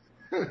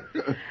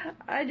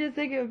 I just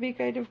think it would be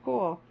kind of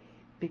cool.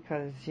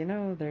 because,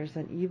 there's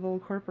an evil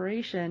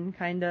corporation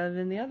kind of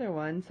in the other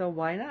one, so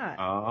why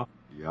not?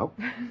 Yep.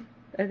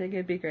 I think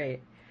it'd be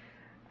great.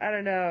 I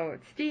don't know.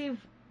 Steve,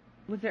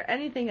 was there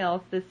anything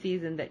else this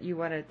season that you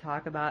want to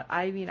talk about?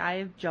 I mean,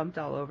 I've jumped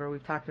all over.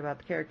 We've talked about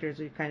the characters.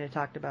 We've kind of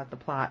talked about the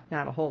plot.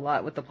 Not a whole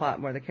lot with the plot,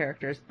 more the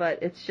characters.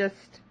 But it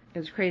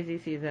was a crazy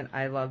season.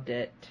 I loved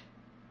it.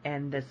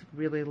 And this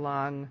really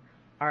long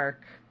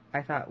arc,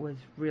 I thought was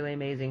really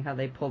amazing how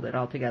they pulled it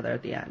all together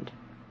at the end.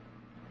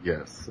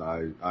 Yes,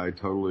 I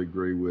totally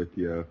agree with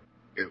you.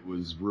 It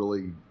was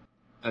really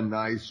a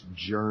nice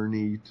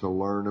journey to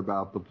learn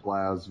about the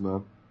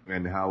plasma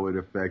and how it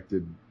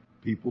affected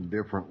people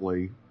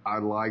differently. I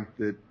liked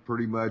that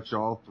pretty much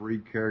all three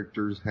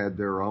characters had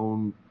their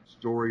own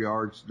story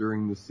arcs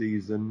during the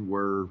season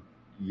where,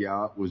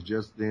 it was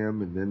just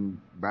them and then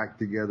back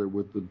together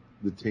with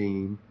the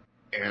team.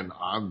 And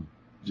I'm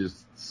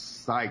just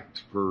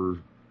psyched for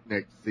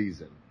next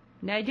season.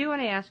 Now, I do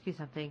want to ask you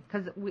something,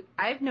 because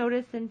I've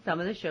noticed in some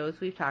of the shows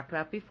we've talked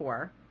about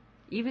before,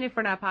 even if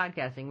we're not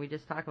podcasting, we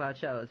just talk about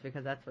shows,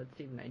 because that's what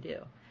Steve and I do.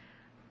 Yes.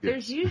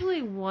 There's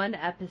usually one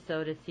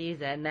episode a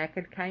season that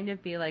could kind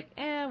of be like,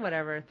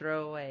 whatever,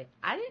 throw away.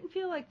 I didn't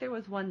feel like there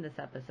was one this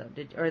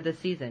episode, or this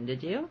season,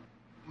 did you?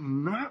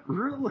 Not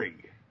really.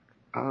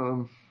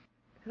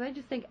 Because I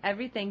just think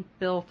everything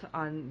built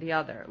on the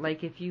other.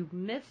 Like, if you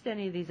missed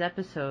any of these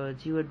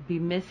episodes, you would be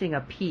missing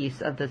a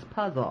piece of this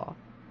puzzle.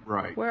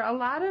 Right. Where a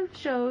lot of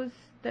shows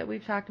that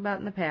we've talked about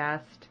in the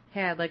past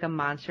had like a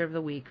Monster of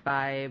the Week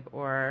vibe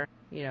or,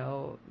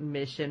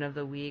 Mission of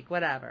the Week,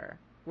 whatever,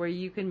 where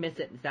you can miss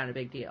it and it's not a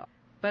big deal.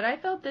 But I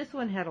felt this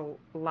one had a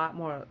lot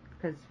more,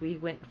 because we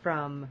went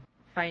from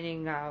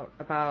finding out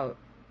about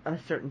a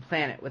certain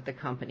planet with the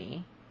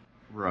company.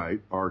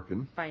 Right,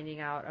 Arkin. Finding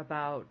out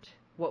about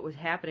what was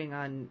happening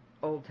on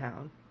Old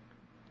Town,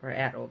 or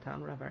at Old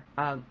Town, whatever.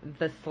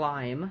 The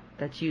slime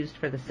that's used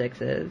for the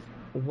Sixes.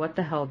 What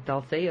the hell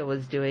Dulcea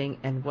was doing,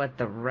 and what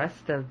the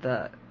rest of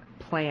the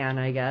plan,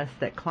 I guess,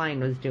 that Klein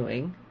was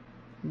doing.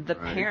 The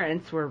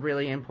parents were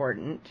really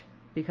important,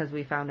 because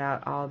we found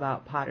out all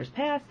about Potter's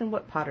past and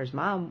what Potter's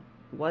mom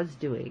was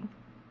doing.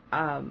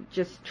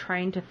 Just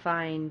trying to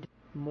find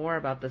more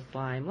about the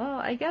slime. Well,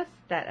 I guess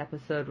that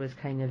episode was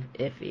kind of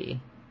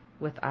iffy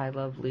with I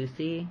Love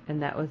Lucy,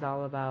 and that was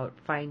all about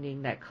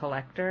finding that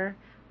collector.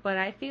 But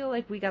I feel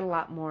like we got a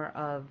lot more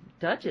of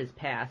Dutch's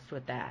past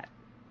with that.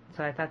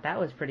 So I thought that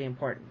was pretty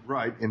important.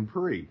 Right, and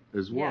Pri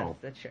as well.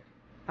 Yes, that's true.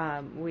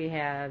 We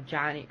have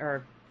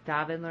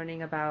Davin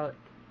learning about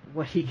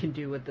what he can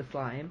do with the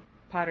slime.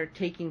 Potter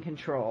taking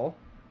control,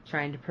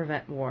 trying to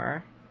prevent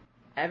war.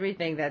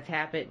 Everything that's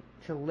happened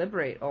to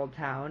liberate Old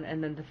Town,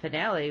 and then the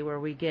finale where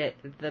we get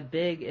the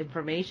big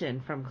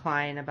information from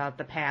Klein about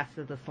the past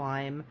of the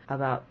slime,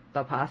 about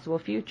the possible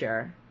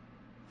future.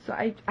 So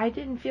I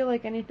didn't feel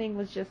like anything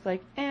was just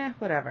like,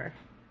 whatever.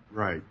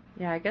 Right.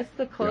 Yeah, I guess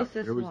the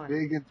closest there was one.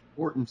 big,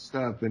 important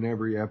stuff in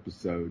every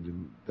episode,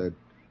 and that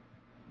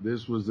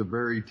this was a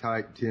very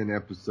tight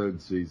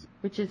 10-episode season.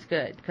 Which is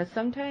good, because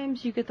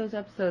sometimes you get those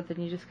episodes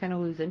and you just kind of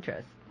lose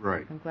interest.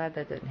 Right. I'm glad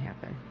that didn't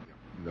happen.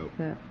 No.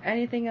 So,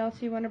 anything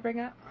else you want to bring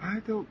up? I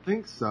don't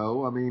think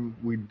so. I mean,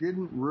 we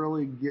didn't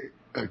really get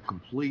a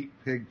complete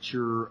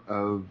picture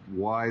of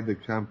why the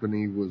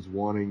company was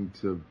wanting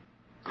to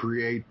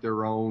create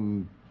their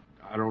own.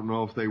 I don't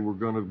know if they were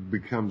going to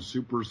become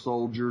super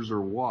soldiers or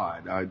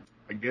what. I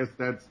guess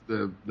that's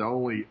the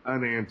only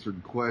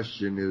unanswered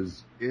question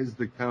is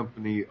the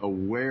company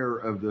aware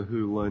of the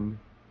Hulan,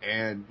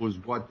 and was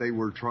what they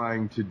were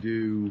trying to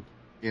do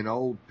in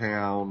Old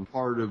Town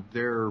part of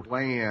their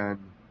plan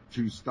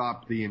to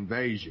stop the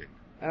invasion?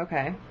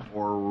 Okay.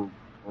 Or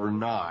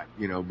not,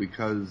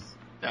 because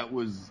that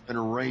was an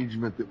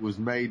arrangement that was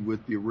made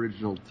with the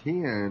original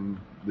 10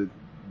 that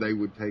they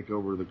would take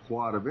over the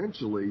quad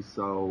eventually.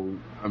 So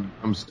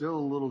I'm still a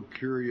little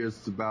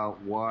curious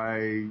about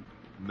why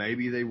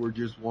maybe they were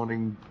just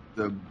wanting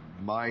the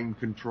mind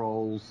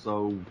control,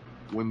 so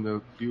when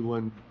the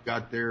Hulan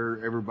got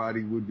there,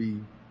 everybody would be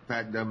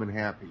fat, dumb, and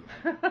happy.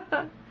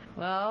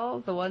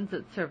 Well, the ones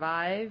that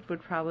survived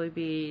would probably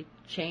be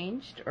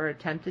changed or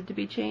attempted to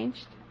be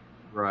changed.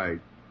 Right.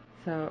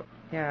 So,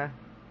 yeah.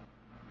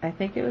 I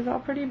think it was all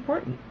pretty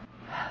important.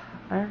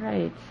 All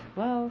right.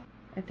 Well,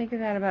 I think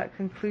that about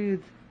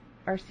concludes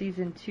our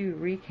Season 2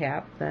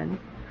 recap, then,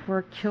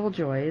 for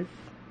Killjoys.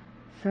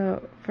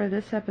 So, for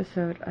this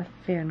episode of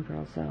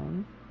Fangirl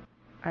Zone,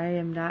 I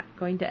am not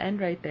going to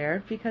end right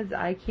there, because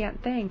I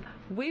can't think.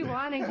 We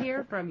want to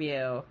hear from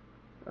you.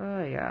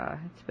 Oh, yeah.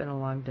 It's been a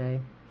long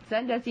day.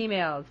 Send us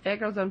emails,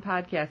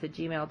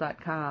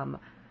 fangirlzonepodcast@gmail.com.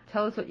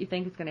 Tell us what you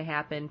think is going to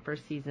happen for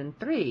Season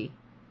 3.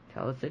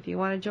 Tell us if you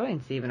want to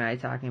join Steve and I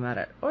talking about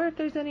it, or if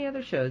there's any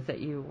other shows that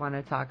you want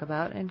to talk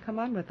about, and come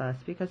on with us,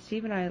 because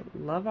Steve and I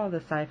love all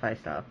the sci-fi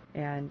stuff,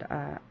 and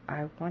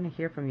I want to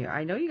hear from you.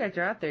 I know you guys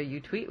are out there.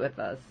 You tweet with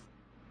us.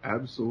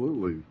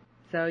 Absolutely.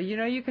 So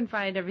you can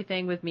find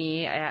everything with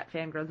me at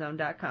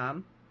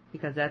fangirlzone.com,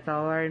 because that's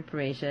all our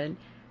information.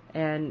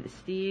 And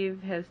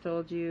Steve has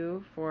told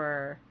you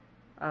for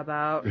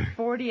about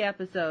 40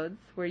 episodes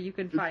where you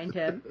can find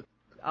him.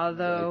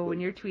 Although Exactly. when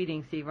you're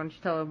tweeting, Steve, why don't you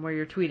tell them where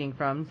you're tweeting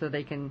from so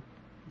they can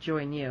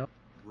join you?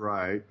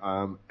 Right.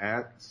 I'm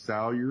at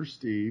Salyer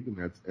Steve, and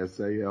that's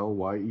Salyer.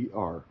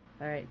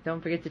 All right,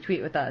 don't forget to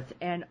tweet with us.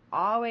 And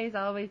always,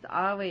 always,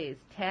 always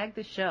tag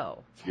the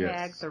show. Tag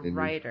Yes, the and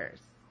writers.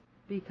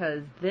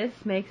 Because this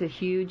makes a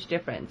huge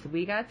difference.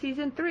 We got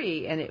season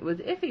 3, and it was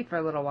iffy for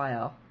a little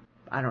while.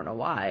 I don't know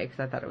why, because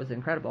I thought it was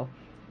incredible.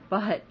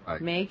 But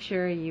Right. make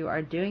sure you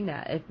are doing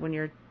that when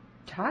you're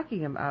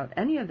talking about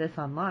any of this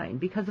online.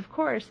 Because, of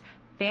course,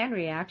 fan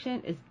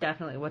reaction is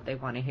definitely what they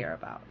want to hear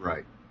about.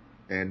 Right.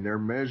 And they're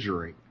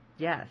measuring.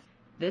 Yes.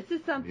 This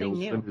is something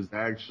Nielsen new. is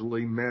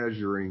actually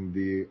measuring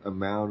the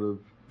amount of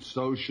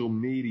social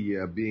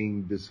media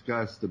being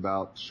discussed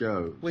about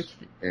shows. Which,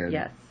 and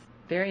yes,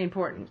 very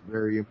important. it's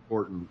very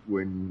important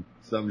when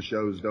some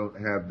shows don't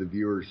have the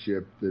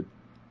viewership that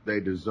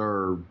they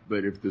deserve,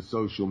 but if the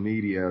social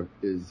media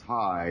is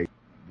high,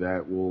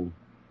 that will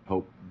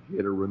help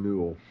get a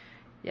renewal.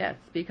 Yes,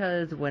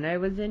 because when I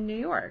was in New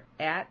York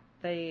at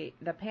the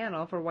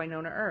panel for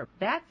Winona Earp,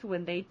 that's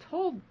when they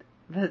told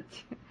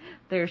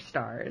their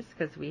stars,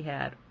 because we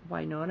had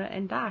Winona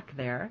and Doc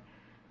there.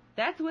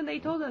 That's when they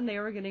told them they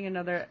were getting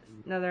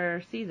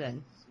another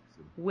season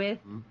with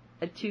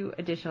 2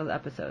 additional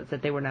episodes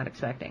that they were not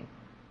expecting.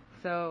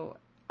 So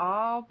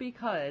all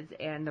because,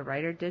 and the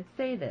writer did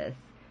say this,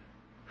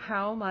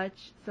 how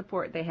much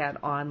support they had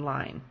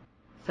online.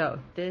 So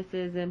this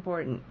is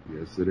important.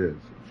 Yes, it is.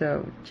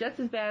 So just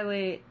as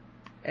badly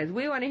as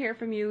we want to hear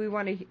from you, we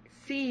want to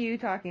see you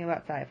talking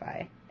about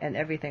sci-fi and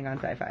everything on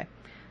sci-fi.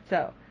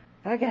 So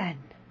again,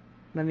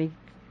 let me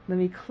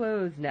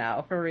close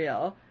now for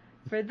real.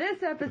 For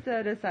this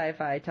episode of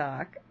Sci-Fi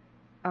Talk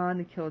on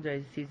the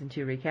Killjoys Season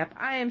 2 recap,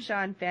 I am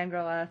Sean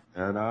Fangirl,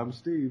 And I'm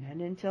Steve.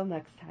 and until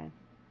next time.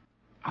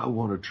 I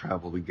want to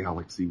travel the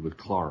galaxy with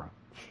Clara.